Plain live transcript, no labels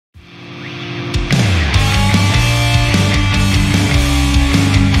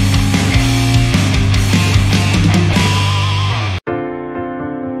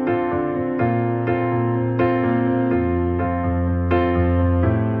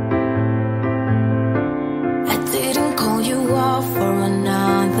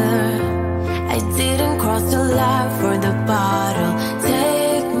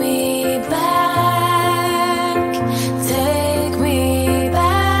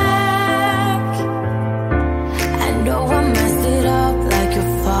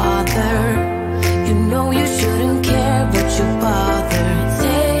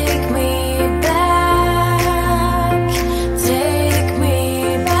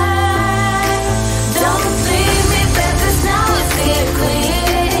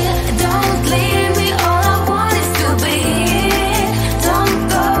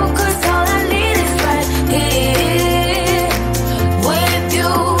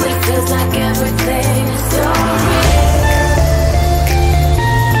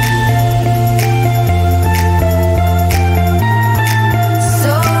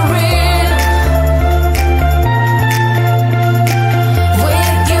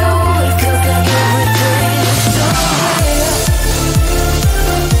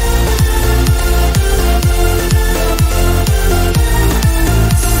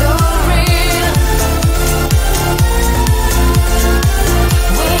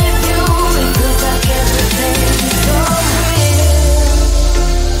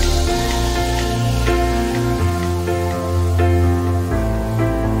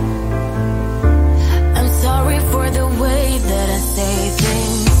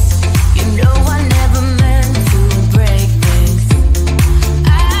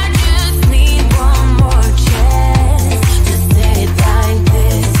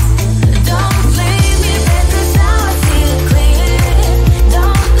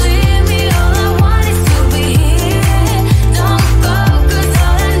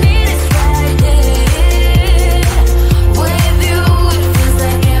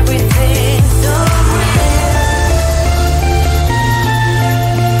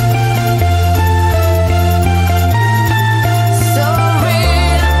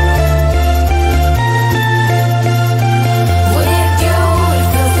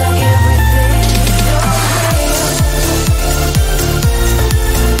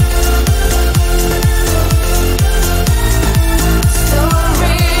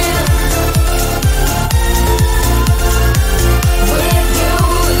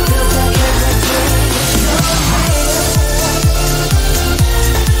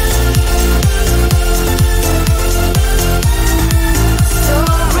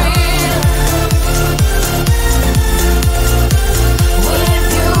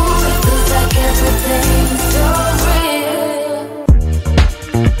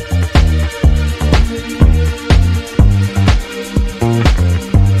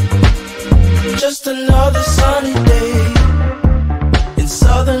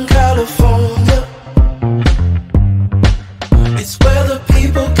other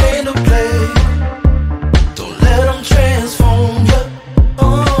people came to play. Don't let them transform you.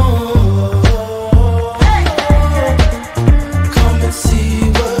 Come and see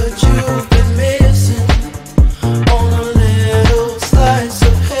what you've been missing on a little slice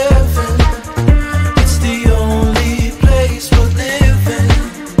of heaven. It's the only place we're living.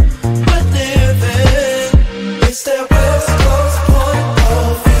 We're living. It's that West Coast point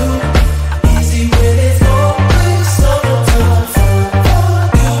of view. Easy when it's always summertime for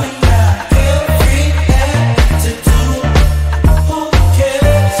you. Every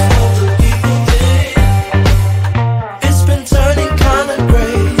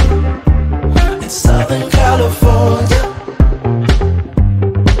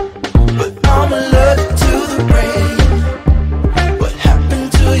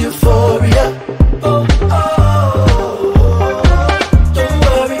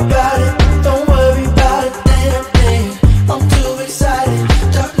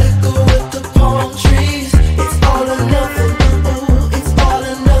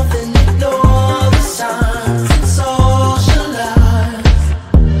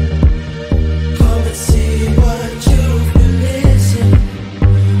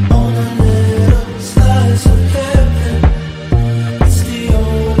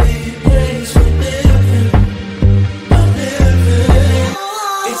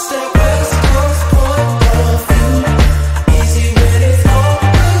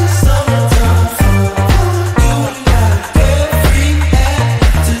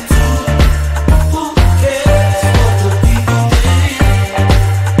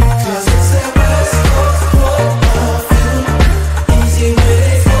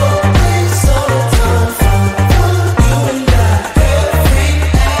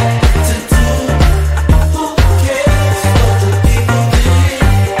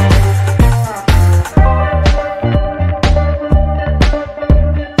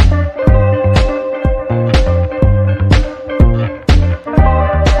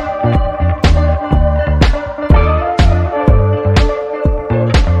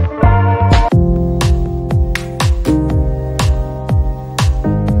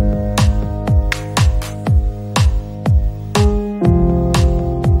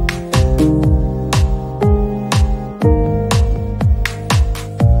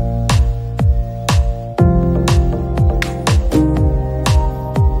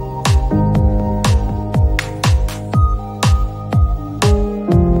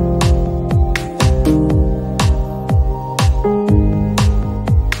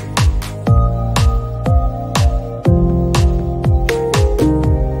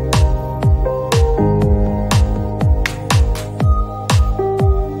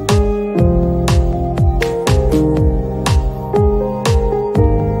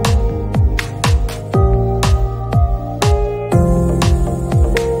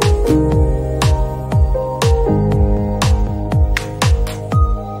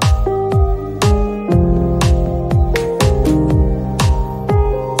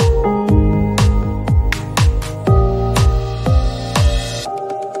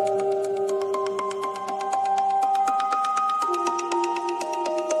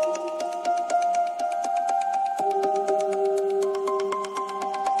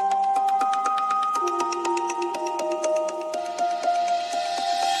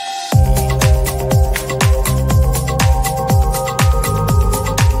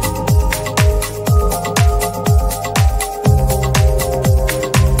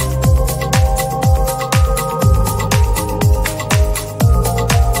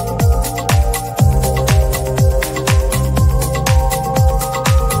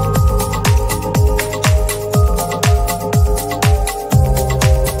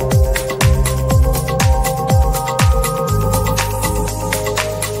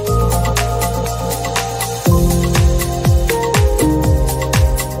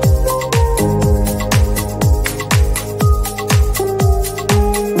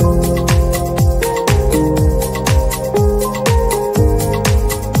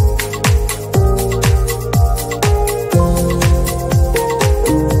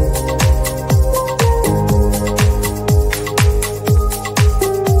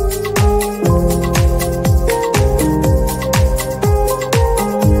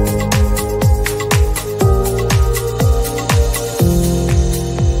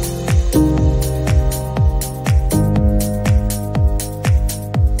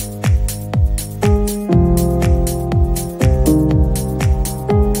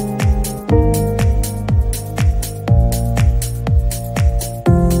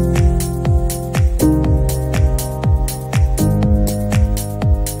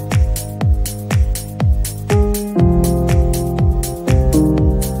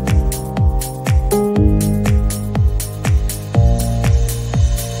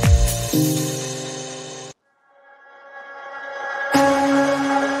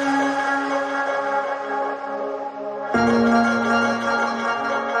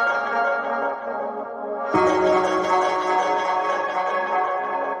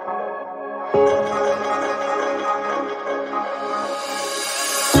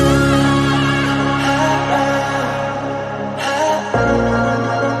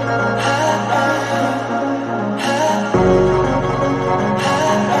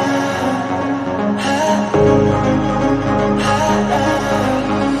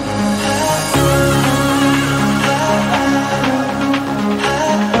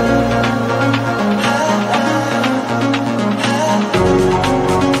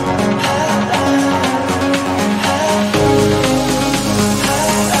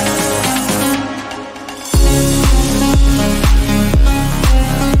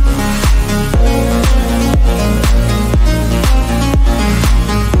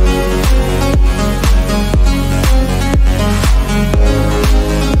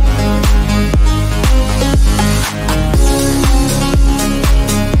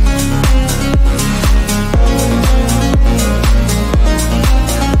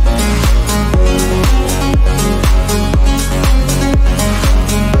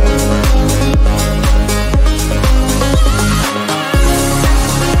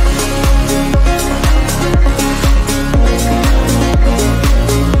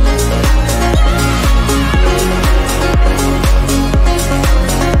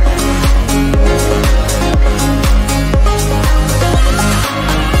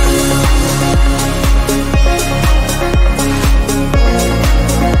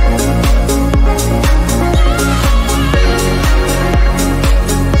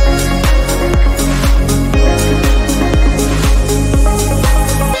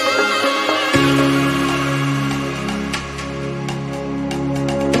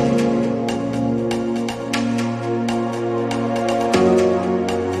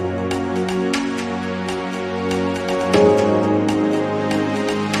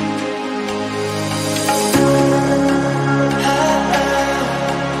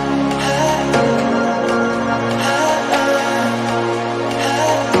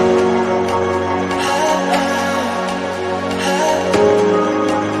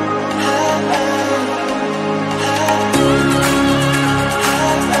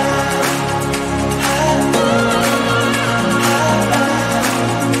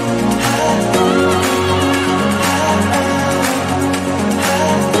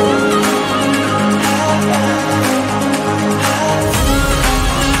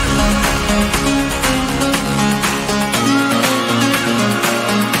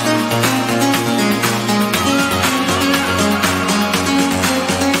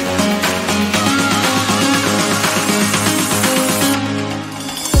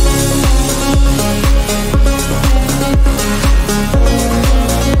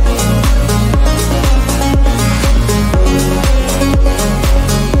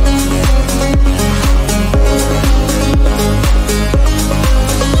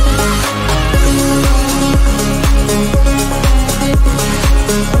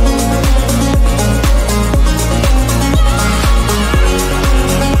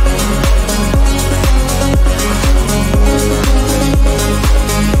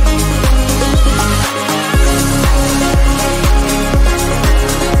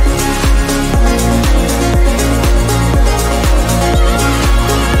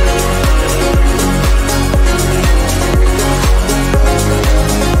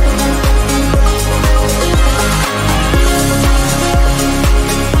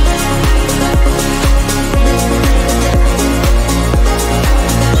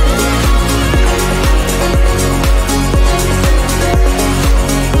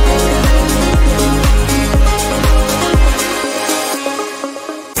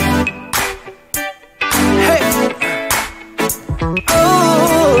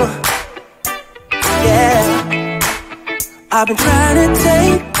Yeah, I've been trying to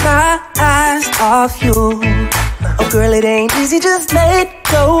take my eyes off you. Oh girl, it ain't easy, just let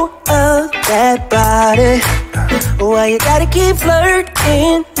go of that body. Why you gotta keep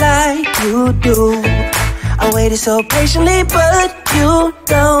flirting like you do? I waited so patiently, but you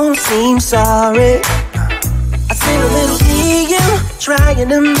don't seem sorry. I sent a little DM, trying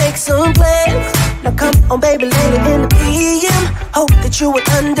to make some plans. Now come on baby, later in the PM, hope that you would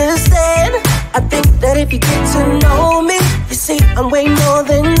understand. I think that if you get to know me, you see I'm way more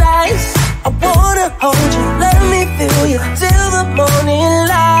than nice. I wanna hold you, let me feel you till the morning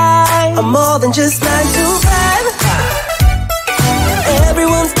light. I'm more than just 9 to 5.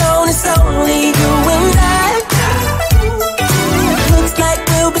 Everyone's gone, it's only you and I. Looks like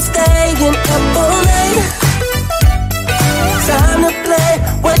we'll be staying up all night. Time to play,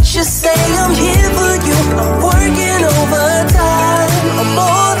 what you say, I'm here for you. I'm working overtime, I'm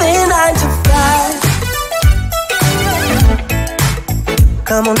more than 9 to 5.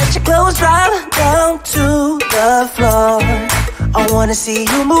 Come on, let your clothes drop down to the floor. I wanna see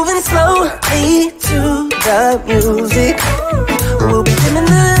you moving slowly to the music. We'll be dimming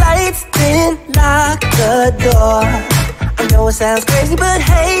the lights, then lock the door. I know it sounds crazy, but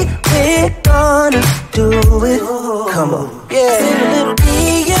hey, we're gonna do it. Come on, yeah. Send a little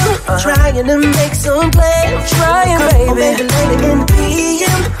DM, trying to make some plans. Trying, baby, later in the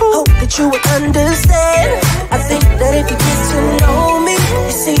PM, hope that you would understand. I think that if you get to know me,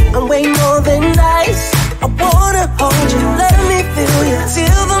 you see I'm way more than nice. I wanna hold you, let me feel you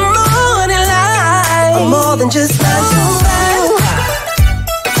till the morning light. I'm more than just 9 to